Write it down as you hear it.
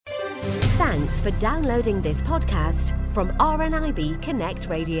Thanks for downloading this podcast from RNIB Connect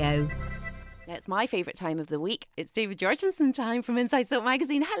Radio. It's my favourite time of the week. It's David Jorgensen time from Inside Soap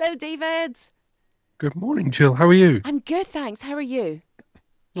Magazine. Hello, David. Good morning, Jill. How are you? I'm good, thanks. How are you?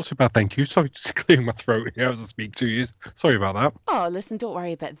 Not so bad, thank you. Sorry, just clearing my throat here as I speak to you. Sorry about that. Oh, listen, don't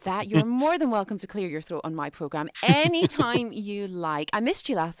worry about that. You're more than welcome to clear your throat on my programme anytime you like. I missed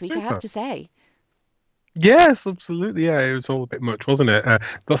you last week, I have to say. Yes, absolutely. Yeah, it was all a bit much, wasn't it?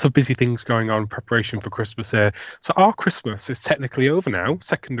 Lots of busy things going on in preparation for Christmas here. So our Christmas is technically over now,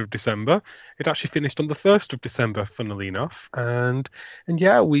 2nd of December. It actually finished on the 1st of December, funnily enough. And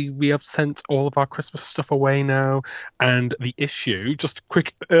yeah, we have sent all of our Christmas stuff away now. And the issue, just a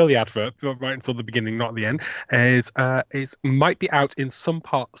quick early advert, right until the beginning, not the end, is might be out in some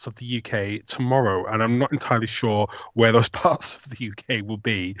parts of the UK tomorrow. And I'm not entirely sure where those parts of the UK will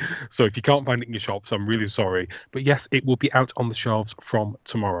be. So if you can't find it in your shops, I'm really sorry, but yes, it will be out on the shelves from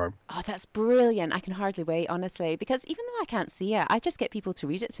tomorrow. Oh, that's brilliant. I can hardly wait, honestly, because even though I can't see it, I just get people to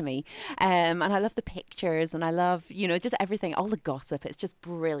read it to me. And I love the pictures and I love, just everything, all the gossip. It's just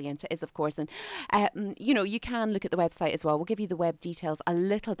brilliant. It is, of course. And, you can look at the website as well. We'll give you the web details a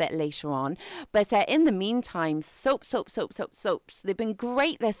little bit later on. But in the meantime, soaps. They've been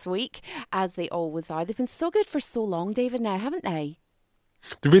great this week, as they always are. They've been so good for so long, David, now, haven't they?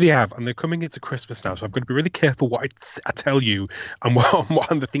 They really have, and they're coming into Christmas now, so I've got to be really careful what I tell you and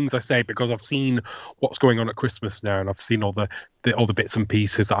what the things I say, because I've seen what's going on at Christmas now, and I've seen all the bits and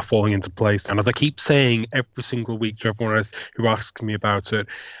pieces that are falling into place. And as I keep saying every single week to everyone else who asks me about it,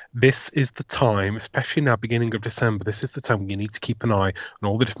 this is the time, especially now, beginning of December, this is the time when you need to keep an eye on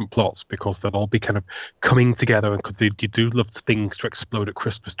all the different plots, because they'll all be kind of coming together, and because you do love things to explode at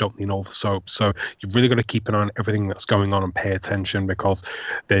Christmas, don't you, in all the soaps. So you've really got to keep an eye on everything that's going on and pay attention, because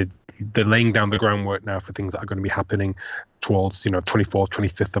they're laying down the groundwork now for things that are going to be happening towards 24th,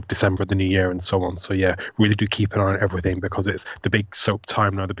 25th of December of the new year and so on. So yeah, really do keep an eye on everything, because it's the big soap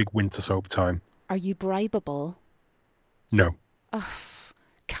time now, the big winter soap time. Are you bribable? No. Oh,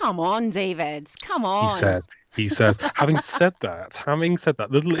 come on, David. Come on. He says, having said that,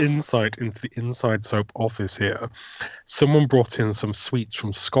 little insight into the inside soap office here, someone brought in some sweets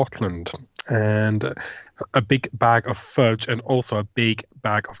from Scotland and a big bag of fudge and also a big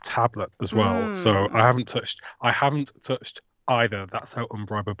bag of tablet as well. So I haven't touched either. That's how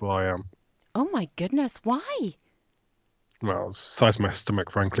unbribable I am. Oh my goodness, why? Well, it's the size of my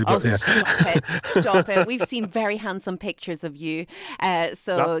stomach, frankly. But yeah. Stop it. We've seen very handsome pictures of you.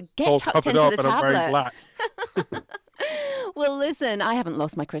 So get tucked into the tablet. Well, listen, I haven't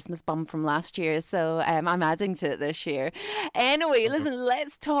lost my Christmas bum from last year, so I'm adding to it this year. Anyway, listen,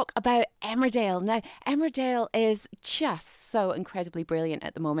 let's talk about Emmerdale. Now, Emmerdale is just so incredibly brilliant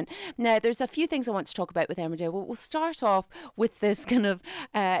at the moment. Now, there's a few things I want to talk about with Emmerdale. We'll start off with this kind of,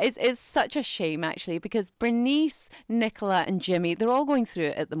 it's such a shame, actually, because Bernice, Nicola and Jimmy, they're all going through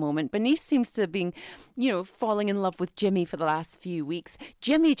it at the moment. Bernice seems to have been, falling in love with Jimmy for the last few weeks.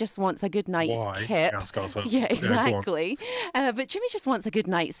 Jimmy just wants a good night's kip. Yeah, exactly. But Jimmy just wants a good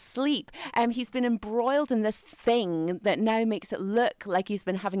night's sleep. He's been embroiled in this thing that now makes it look like he's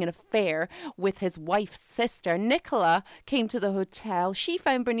been having an affair with his wife's sister. Nicola came to the hotel. She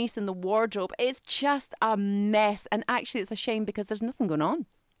found Bernice in the wardrobe. It's just a mess. And actually, it's a shame because there's nothing going on.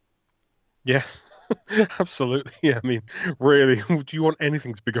 Yeah. Absolutely. Yeah, I mean, really, do you want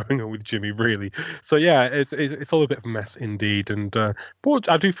anything to be going on with Jimmy, really? So yeah, it's all a bit of a mess indeed. And but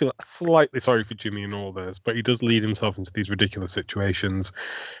I do feel slightly sorry for Jimmy in all this, but he does lead himself into these ridiculous situations.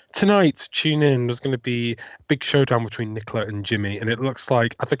 Tonight, tune in. There's going to be a big showdown between Nicola and Jimmy, and it looks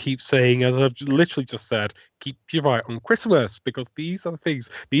like, as I keep saying, as I've literally just said, keep your eye on Christmas, because these are the things.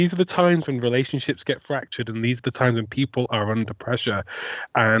 These are the times when relationships get fractured, and these are the times when people are under pressure.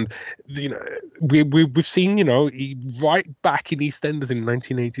 And we've seen, right back in EastEnders in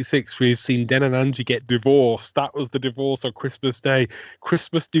 1986, we've seen Den and Angie get divorced. That was the divorce on Christmas Day.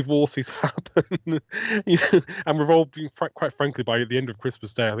 Christmas divorces happen, and we've all been, quite frankly, by the end of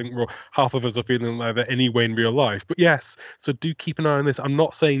Christmas Day, I think half of us are feeling like that anyway in real life. But yes, so do keep an eye on this. I'm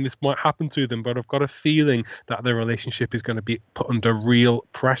not saying this might happen to them, but I've got a feeling that their relationship is going to be put under real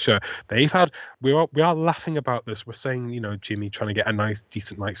pressure. We are laughing about this. We're saying, Jimmy trying to get a nice,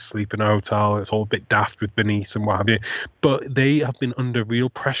 decent night's sleep in a hotel. It's all a bit daft with Bernice and what have you. But they have been under real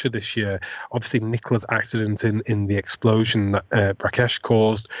pressure this year. Obviously, Nicola's accident in the explosion that Rakesh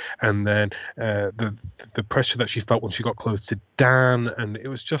caused, and then the pressure that she felt when she got close to Dan, and it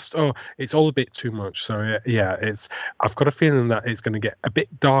was just, it's all a bit too much. So yeah, I've got a feeling that it's going to get a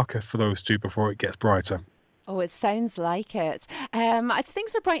bit darker for those two before it gets brighter. Oh, it sounds like it.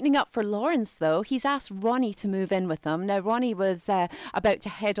 Things are brightening up for Lawrence, though. He's asked Ronnie to move in with him. Now, Ronnie was about to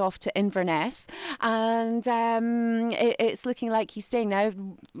head off to Inverness, and it's looking like he's staying now.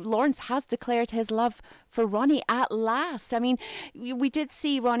 Lawrence has declared his love for Ronnie at last. I mean, we did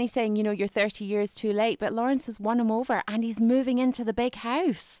see Ronnie saying, you're 30 years too late, but Lawrence has won him over, and he's moving into the big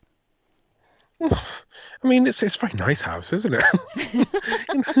house. I mean, it's a very nice house, isn't it?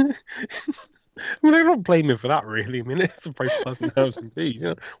 I mean, I don't blame him for that, really. I mean, it's a very pleasant house indeed.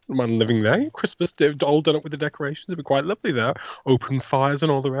 Wouldn't mind living there. Christmas, all done up with the decorations. It'd be quite lovely there. Open fires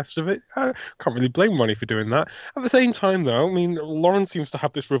and all the rest of it. I can't really blame Ronnie for doing that. At the same time, though, I mean, Lawrence seems to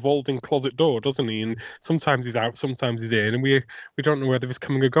have this revolving closet door, doesn't he? And sometimes he's out, sometimes he's in, and we don't know whether he's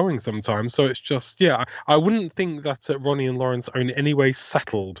coming or going sometimes. So it's just, I wouldn't think that Ronnie and Lawrence are in any way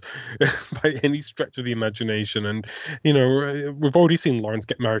settled by any stretch of the imagination. And, we've already seen Lawrence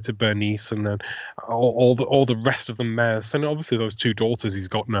get married to Bernice, and then all the rest of the mess, and obviously those two daughters he's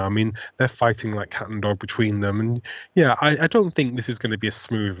got now. I mean, they're fighting like cat and dog between them, and I don't think this is going to be a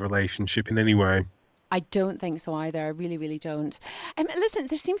smooth relationship in any way. I don't think so either. I really, really don't. Listen,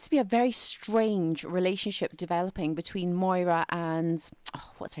 there seems to be a very strange relationship developing between Moira and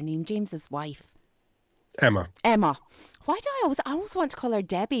what's her name, James's wife, Emma. Why do I always want to call her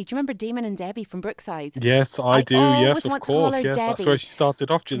Debbie? Do you remember Damon and Debbie from Brookside? Yes, I do. Yes, of course. Yes, Debbie. That's where she started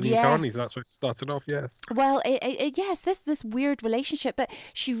off. Gillian Carney. That's where she started off. Yes. Well, yes, this weird relationship, but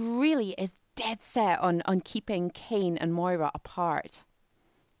she really is dead set on keeping Kane and Moira apart.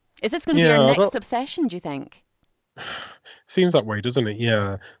 Is this going to be her next obsession, do you think? Seems that way, doesn't it?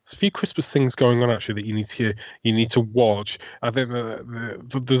 Yeah, there's a few Christmas things going on actually that you need to watch. I think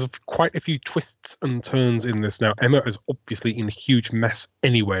there's quite a few twists and turns in this now. Emma is obviously in a huge mess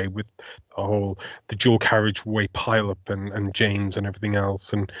anyway with the dual carriageway pileup and James and everything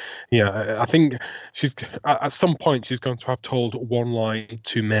else. And I think she's at some point she's going to have told one lie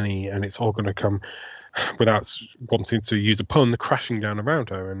too many, and it's all going to come, without wanting to use a pun, crashing down around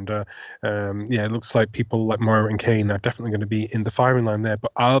her. And it looks like people like Moira and Kane are definitely going to be in the firing line there.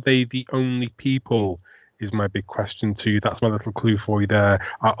 But are they the only people, is my big question to you. That's my little clue for you there.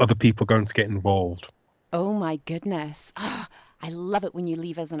 Are other people going to get involved? Oh my goodness. I love it when you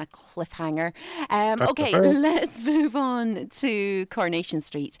leave us on a cliffhanger. Okay, let's move on to Coronation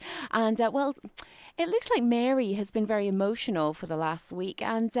Street. And, it looks like Mary has been very emotional for the last week,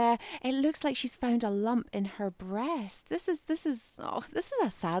 and it looks like she's found a lump in her breast. This is a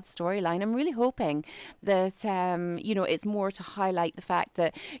sad storyline. I'm really hoping that it's more to highlight the fact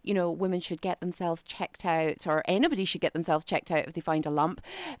that women should get themselves checked out, or anybody should get themselves checked out if they find a lump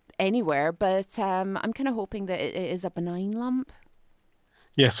anywhere. But I'm kind of hoping that it is a benign lump.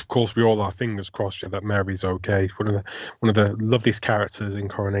 Yes, of course, we all are fingers crossed that Mary's okay. One of the loveliest characters in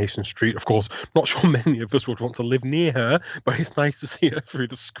Coronation Street. Of course, not sure many of us would want to live near her, but it's nice to see her through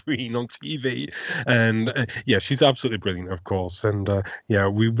the screen on TV. And she's absolutely brilliant, of course. And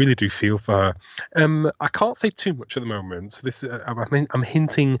we really do feel for her. I can't say too much at the moment. I'm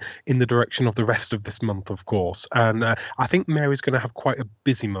hinting in the direction of the rest of this month, of course. And I think Mary's going to have quite a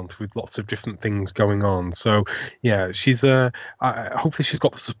busy month with lots of different things going on. So she's hopefully she's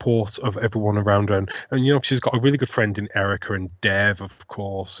got the support of everyone around her, and she's got a really good friend in Erica and Dev, of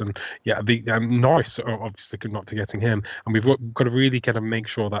course, and Norris obviously not forgetting him, and we've got to really make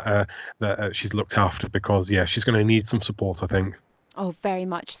sure that she's looked after, because she's going to need some support, I think. Oh, very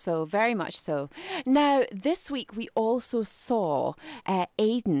much so, very much so. Now, this week we also saw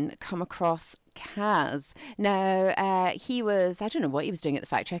Aidan come across Kaz. Now, he was, I don't know what he was doing at the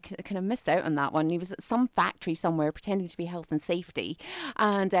factory. I kind of missed out on that one. He was at some factory somewhere pretending to be health and safety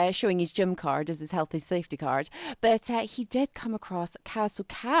and showing his gym card as his health and safety card. But he did come across Kaz. So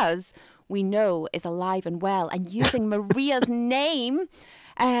Kaz, we know, is alive and well and using Maria's name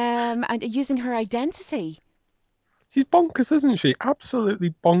and using her identity. She's bonkers, isn't she?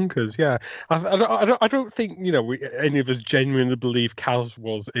 Absolutely bonkers. Yeah, I don't think any of us genuinely believe Kaz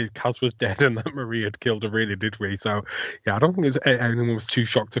was dead and that Maria had killed her. Really, did we? So I don't think anyone was too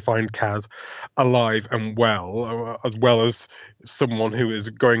shocked to find Kaz alive and well as someone who is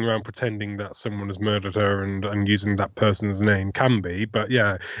going around pretending that someone has murdered her and using that person's name can be. But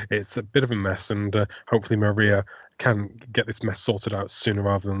it's a bit of a mess, and hopefully Maria can get this mess sorted out sooner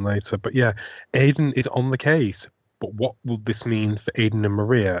rather than later. But Aidan is on the case. But what will this mean for Aidan and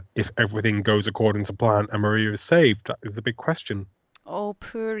Maria if everything goes according to plan and Maria is saved? That is the big question. Oh,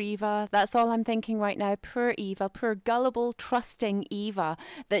 poor Eva. That's all I'm thinking right now. Poor Eva. Poor gullible, trusting Eva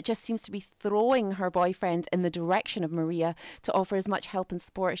that just seems to be throwing her boyfriend in the direction of Maria to offer as much help and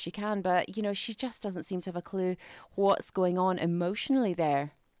support as she can. But, she just doesn't seem to have a clue what's going on emotionally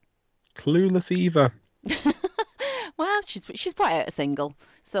there. Clueless Eva. Well, she's brought out a single,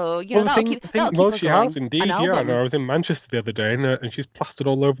 so that'll keep her she going. has indeed. An album. No, I was in Manchester the other day, and she's plastered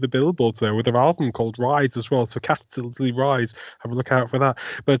all over the billboards there with her album called Rise as well. So capitally Rise, have a look out for that.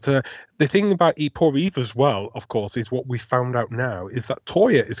 But the thing about poor Eve as well, of course, is what we found out now is that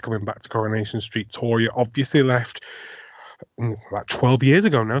Toyah is coming back to Coronation Street. Toyah obviously left about 12 years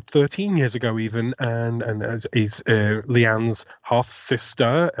ago now, 13 years ago even, and is Leanne's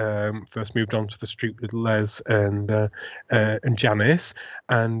half-sister, first moved onto the street with Les and Janice,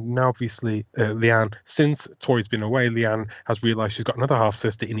 and now obviously Leanne, since Tori's been away, Leanne has realised she's got another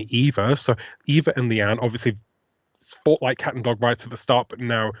half-sister in Eva, so Eva and Leanne obviously fought like cat and dog right at the start, but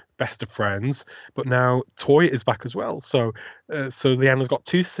now best of friends. But now Toyah is back as well. So Leanna's got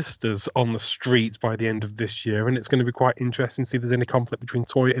two sisters on the streets by the end of this year, and it's going to be quite interesting to see if there's any conflict between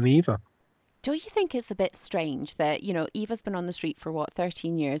Toyah and Eva. Do you think it's a bit strange that, Eva's been on the street for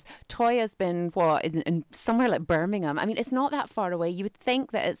 13 years? Toyah's been, in somewhere like Birmingham? I mean, it's not that far away. You would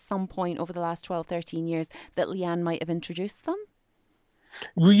think that at some point over the last 12, 13 years that Leanne might have introduced them.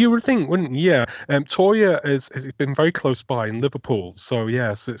 Well, you would think, wouldn't you? Yeah. Toyah has been very close by in Liverpool, so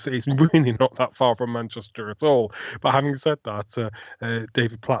yes, it's really not that far from Manchester at all. But having said that,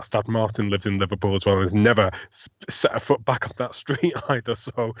 David Platt's dad Martin lives in Liverpool as well and has never set a foot back up that street either.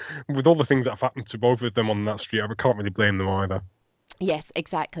 So with all the things that have happened to both of them on that street, I can't really blame them either. Yes,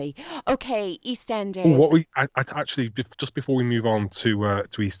 exactly. Okay, EastEnders. Actually, just before we move on to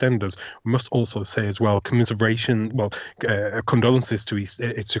EastEnders, we must also say as well condolences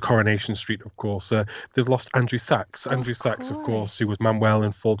to Coronation Street, of course. They've lost Andrew Sachs. Andrew Sachs, of course, who was Manuel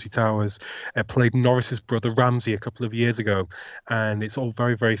in Fawlty Towers, played Norris's brother Ramsay a couple of years ago, and it's all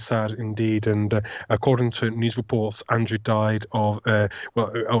very, very sad indeed. And according to news reports, Andrew died of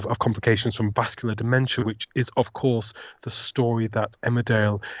complications from vascular dementia, which is, of course, the story that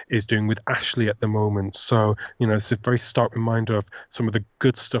Emmerdale is doing with Ashley at the moment. So, it's a very stark reminder of some of the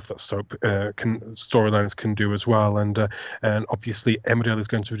good stuff that soap storylines can do as well. And obviously Emmerdale is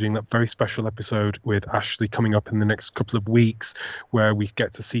going to be doing that very special episode with Ashley coming up in the next couple of weeks, where we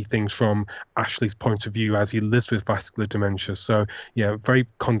get to see things from Ashley's point of view as he lives with vascular dementia. So, very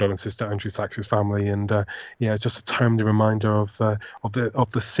condolences to Andrew Sachs' family, and just a timely reminder of the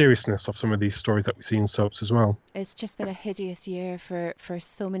seriousness of some of these stories that we see in soaps as well. It's just been a hideous year for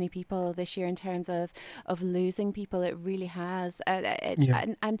so many people this year in terms of losing people. It really has.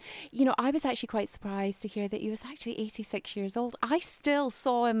 And I was actually quite surprised to hear that he was actually 86 years old. I still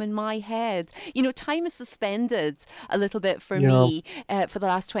saw him in my head. Time is suspended a little bit for me for the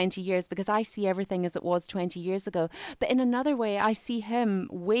last 20 years because I see everything as it was 20 years ago. But in another way, I see him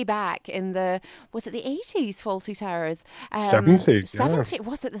way back in the 80s, Fawlty Towers? 70s, 70,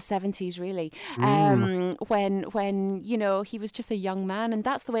 was it the 70s, really? When he was just a young man, and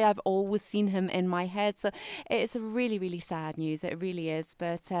that's the way I've always seen him in my head. So it's really, really sad news. It really is.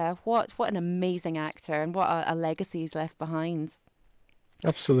 But what an amazing actor, and what a legacy he's left behind.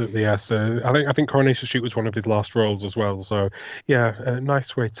 Absolutely, yes. I think Coronation Street was one of his last roles as well. So, a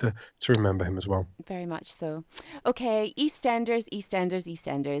nice way to remember him as well. Very much so. Okay,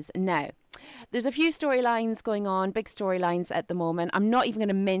 EastEnders. Now, there's a few storylines going on, big storylines at the moment. I'm not even going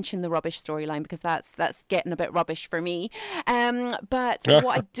to mention the rubbish storyline because that's getting a bit rubbish for me. But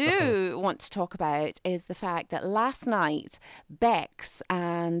what I do want to talk about is the fact that last night, Bex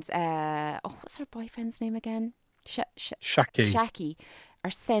and what's her boyfriend's name again? Shaki are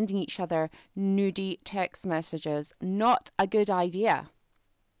sending each other nudie text messages. Not a good idea.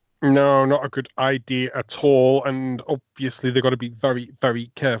 No, not a good idea at all. And obviously they've got to be very, very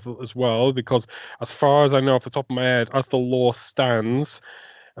careful as well, because as far as I know off the top of my head, as the law stands,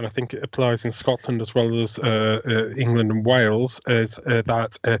 and I think it applies in Scotland as well as England and Wales, is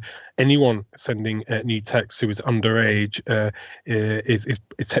that anyone sending new text who is underage is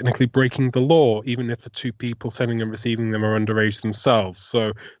technically breaking the law, even if the two people sending and receiving them are underage themselves.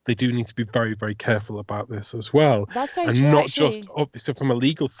 So they do need to be very, very careful about this as well. That's very and true, not actually. Just obviously from a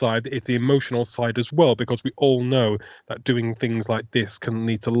legal side, it's the emotional side as well, because we all know that doing things like this can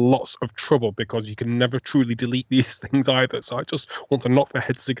lead to lots of trouble, because you can never truly delete these things either. So I just want to knock their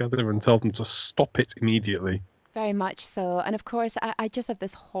heads together and tell them to stop it immediately. Very much so. And of course, I just have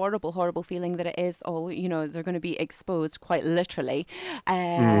this horrible, horrible feeling that it is all, they're going to be exposed quite literally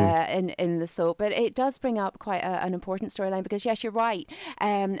in the soap. But it does bring up quite an important storyline because, yes, you're right.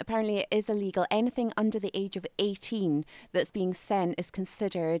 Apparently it is illegal. Anything under the age of 18 that's being sent is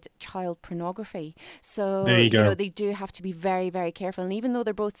considered child pornography. So, there you go. They do have to be very, very careful. And even though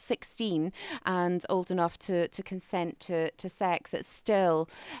they're both 16 and old enough to consent to sex, it's still,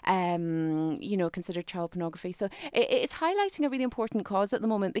 considered child pornography. So it's highlighting a really important cause at the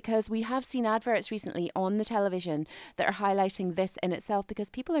moment, because we have seen adverts recently on the television that are highlighting this in itself, because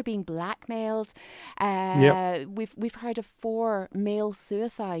people are being blackmailed. We've heard of 4 male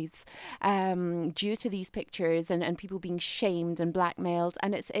suicides due to these pictures, and people being shamed and blackmailed,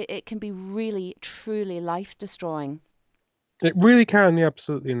 and it can be really, truly life destroying. It really can, yeah,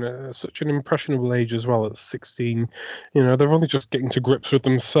 absolutely. And such an impressionable age as well, at 16. They're only just getting to grips with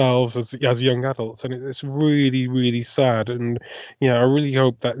themselves as young adults, and it's really, really sad. And I really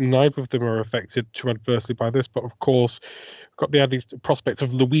hope that neither of them are affected too adversely by this. But of course, got the added prospect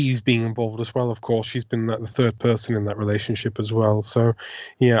of Louise being involved as well. Of course, she's been the third person in that relationship as well. So,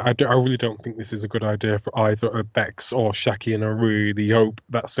 yeah, I really don't think this is a good idea for either Bex or Shaki, and I really hope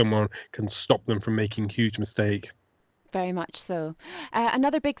that someone can stop them from making a huge mistake. Very much so.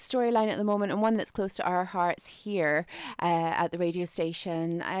 Another big storyline at the moment, and one that's close to our hearts here at the radio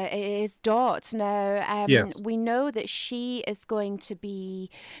station, is Dot. Now, yes. We know that she is going to be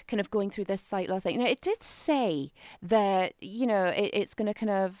kind of going through this sight loss thing. It did say that, it's going to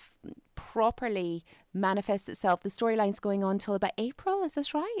kind of properly manifest itself. The storyline's going on till about April. Is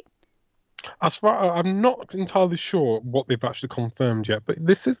this right? I'm not entirely sure what they've actually confirmed yet, but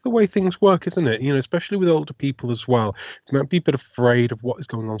this is the way things work, isn't it? Especially with older people as well. You might be a bit afraid of what is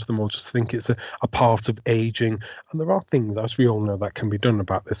going on to them, or just think it's a part of aging. And there are things, as we all know, that can be done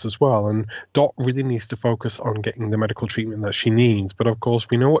about this as well. And Dot really needs to focus on getting the medical treatment that she needs. But of course,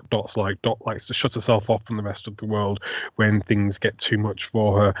 we know what Dot's like. Dot likes to shut herself off from the rest of the world when things get too much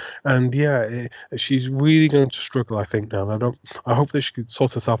for her. And yeah, she's really going to struggle, I think, now. And I hope that she could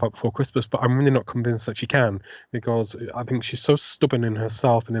sort herself out before Christmas, but I'm really not convinced that she can, because I think she's so stubborn in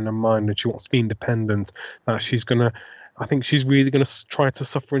herself and in her mind, and she wants to be independent, that I think she's really going to try to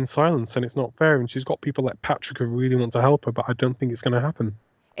suffer in silence, and it's not fair. And she's got people like Patrick who really want to help her, but I don't think it's going to happen.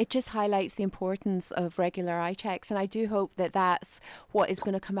 It just highlights the importance of regular eye checks, and I do hope that that's what is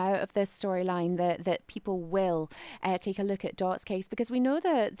going to come out of this storyline, that people will take a look at Dot's case, because we know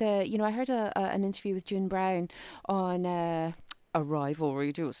that I heard an interview with June Brown on a rival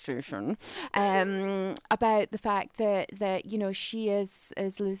radio station about the fact that she is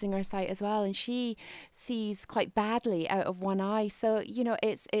losing her sight as well, and she sees quite badly out of one eye. So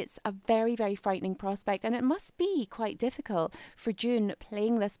it's a very, very frightening prospect, and it must be quite difficult for June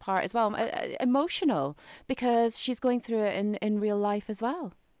playing this part as well, emotional, because she's going through it in real life as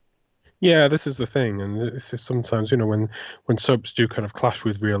well. Yeah, this is the thing, and this is sometimes, when soaps do kind of clash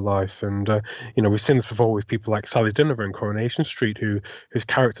with real life, and we've seen this before with people like Sally Duniver in Coronation Street, whose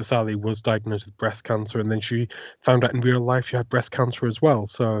character Sally was diagnosed with breast cancer, and then she found out in real life she had breast cancer as well.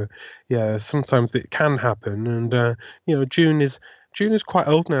 So yeah, sometimes it can happen, and June is quite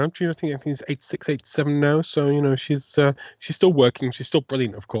old now. June, I think is 86, 87 now. So, she's still working. She's still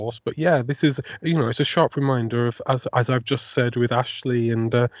brilliant, of course. But yeah, this is, it's a sharp reminder of, as I've just said with Ashley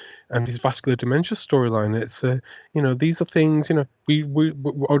and his vascular dementia storyline. It's, these are things,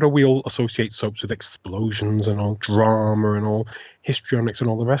 although we all associate soaps with explosions and all drama and all histrionics and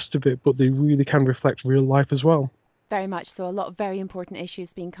all the rest of it, but they really can reflect real life as well. Very much so. A lot of very important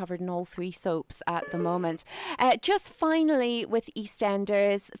issues being covered in all 3 soaps at the moment. Just finally with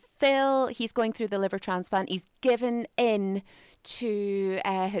EastEnders, Phil, he's going through the liver transplant. He's given in to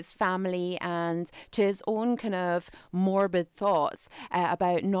his family and to his own kind of morbid thoughts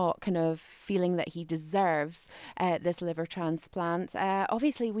about not kind of feeling that he deserves this liver transplant.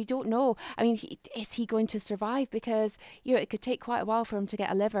 Obviously, we don't know. I mean, is he going to survive? Because it could take quite a while for him to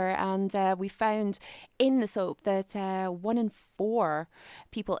get a liver, and we found in the soap that 1 in 4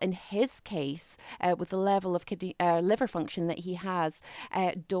 people in his case with the level of liver function that he has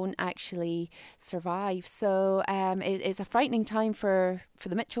don't actually survive. So it's a frightening time for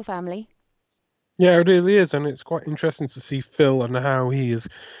the Mitchell family. Yeah, it really is, and it's quite interesting to see Phil and how he is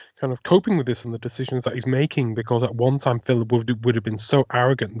kind of coping with this and the decisions that he's making, because at one time Phil would have been so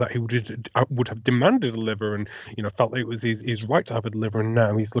arrogant that he would have demanded a liver and felt it was his right to have a liver, and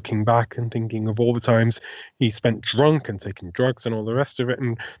now he's looking back and thinking of all the times he spent drunk and taking drugs and all the rest of it,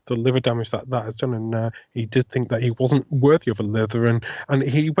 and the liver damage that has done, and he did think that he wasn't worthy of a liver, and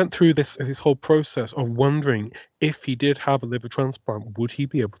he went through this whole process of wondering, if he did have a liver transplant, would he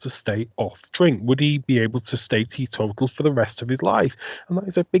be able to stay off drink? Would he be able to stay teetotal for the rest of his life? And that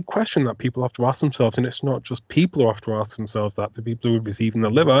is a big question that people have to ask themselves. And it's not just people who have to ask themselves that, the people who are receiving the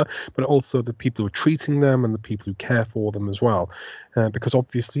liver, but also the people who are treating them and the people who care for them as well. Because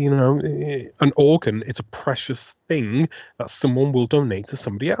obviously, an organ is a precious thing that someone will donate to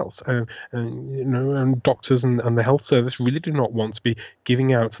somebody else. And doctors and the health service really do not want to be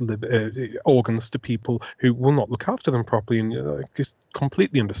giving out organs to people who will not look after them properly, and it's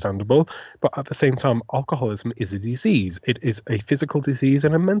completely understandable. But at the same time, alcoholism is a disease. It is a physical disease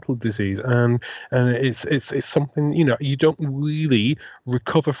and a mental disease, and it's something you don't really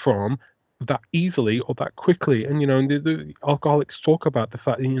recover from that easily or that quickly. And the alcoholics talk about the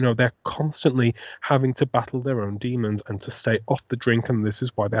fact that they're constantly having to battle their own demons and to stay off the drink, and this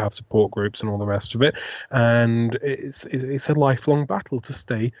is why they have support groups and all the rest of it. And it's a lifelong battle to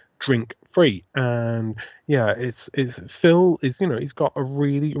stay drink free. And it's Phil is he's got a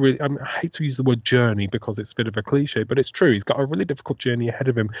really I hate to use the word journey because it's a bit of a cliche, but it's true. He's got a really difficult journey ahead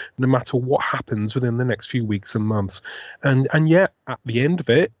of him, no matter what happens within the next few weeks and months. And yet at the end of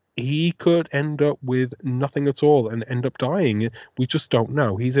it, he could end up with nothing at all and end up dying. We just don't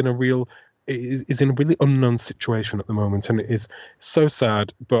know. He's in a really unknown situation at the moment, and it is so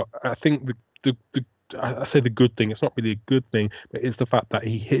sad. But I think I say the good thing, it's not really a good thing, but it's the fact that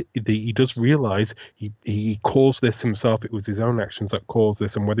he does realize he caused this himself. It was his own actions that caused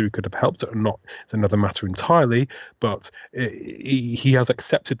this, and whether he could have helped it or not is another matter entirely. But he has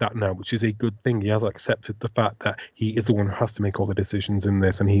accepted that now, which is a good thing. He has accepted the fact that he is the one who has to make all the decisions in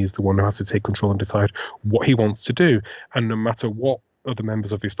this, and he is the one who has to take control and decide what he wants to do. And no matter what other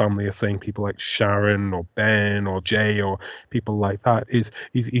members of his family are saying, people like Sharon or Ben or Jay or people like that,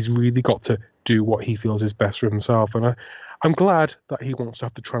 he's really got to do what he feels is best for himself. And I'm glad that he wants to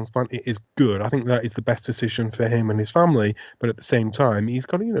have the transplant. It is good. I think that is the best decision for him and his family. But at the same time, he's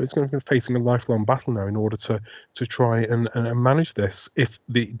got he's going to be facing a lifelong battle now in order to try and manage this if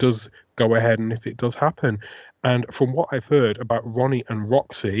it does go ahead and if it does happen. And from what I've heard about Ronnie and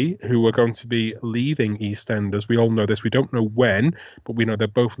Roxy, who are going to be leaving EastEnders, we all know this. We don't know when, but we know they're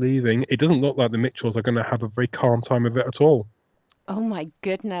both leaving. It doesn't look like the Mitchells are going to have a very calm time of it at all. Oh my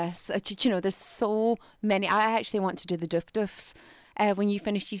goodness. There's so many. I actually want to do the Duff Duffs when you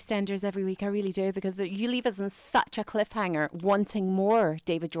finish EastEnders every week. I really do, because you leave us in such a cliffhanger, wanting more,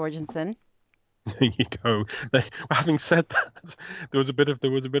 David Jorgensen. There you go. Having said that, there was a bit of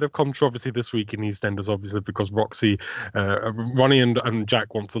controversy this week in EastEnders, obviously, because Roxy, Ronnie and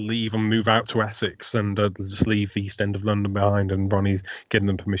Jack want to leave and move out to Essex and just leave the East End of London behind, and Ronnie's getting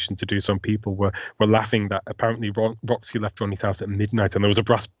them permission to do so. People were laughing that apparently Roxy left Ronnie's house at midnight and there was a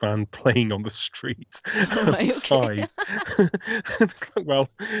brass band playing on the street outside. It's like, well,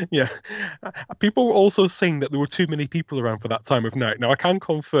 yeah. People were also saying that there were too many people around for that time of night. Now, I can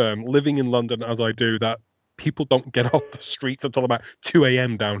confirm, living in London as I do, that people don't get off the streets until about 2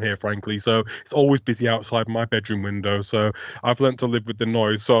 a.m. down here, frankly. So it's always busy outside my bedroom window. So I've learnt to live with the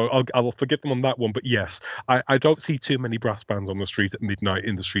noise. So I'll forgive them on that one. But yes, I don't see too many brass bands on the street at midnight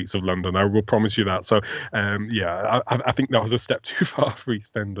in the streets of London. I will promise you that. So I think that was a step too far for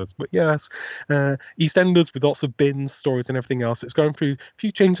EastEnders. But yes, EastEnders with lots of bins, stories and everything else. It's going through a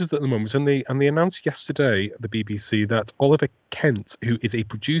few changes at the moment. And they announced yesterday at the BBC that Oliver Kent, who is a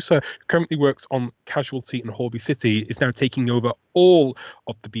producer who currently works on Casualty and Horby City, is now taking over all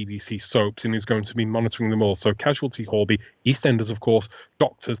of the BBC soaps and is going to be monitoring them all. So Casualty, Horby, EastEnders, of course,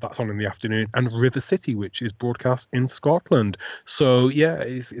 Doctors, that's on in the afternoon, and River City, which is broadcast in Scotland. So yeah,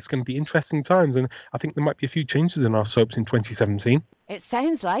 it's going to be interesting times, and I think there might be a few changes in our soaps in 2017. It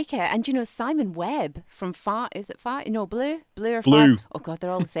sounds like it. And Simon Webb from Blue or Blue. Oh God,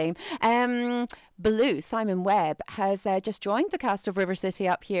 they're all the same. Blue, Simon Webb has just joined the cast of River City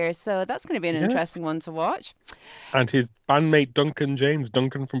up here, so that's going to be an interesting one to watch. And his bandmate Duncan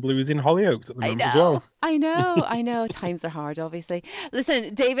from Blue is in Hollyoaks at the moment as well. I know. Times are hard, obviously.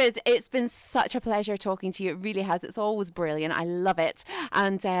 Listen, David, it's been such a pleasure talking to you. It really has. It's always brilliant. I love it,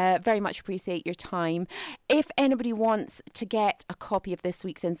 and very much appreciate your time. If anybody wants to get a copy of this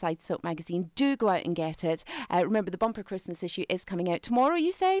week's Inside Soap magazine, do go out and get it. Remember, the bumper Christmas issue is coming out tomorrow,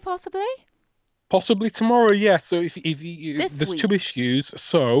 you say, possibly? Possibly tomorrow, yeah. So if there's 2 issues,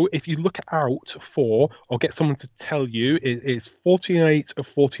 so if you look out for or get someone to tell you, it's 48 of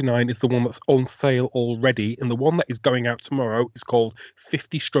 49 is the one that's on sale already, and the one that is going out tomorrow is called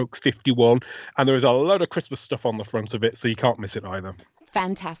 50/51, and there is a load of Christmas stuff on the front of it, so you can't miss it either.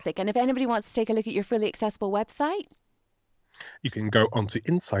 Fantastic. And if anybody wants to take a look at your fully accessible website, you can go onto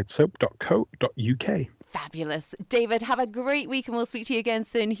insidesoap.co.uk. Fabulous. David, have a great week, and we'll speak to you again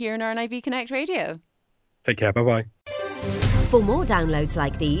soon here on RNIB Connect Radio. Take care. Bye-bye. For more downloads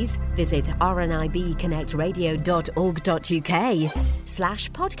like these, visit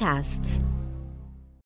rnibconnectradio.org.uk/podcasts.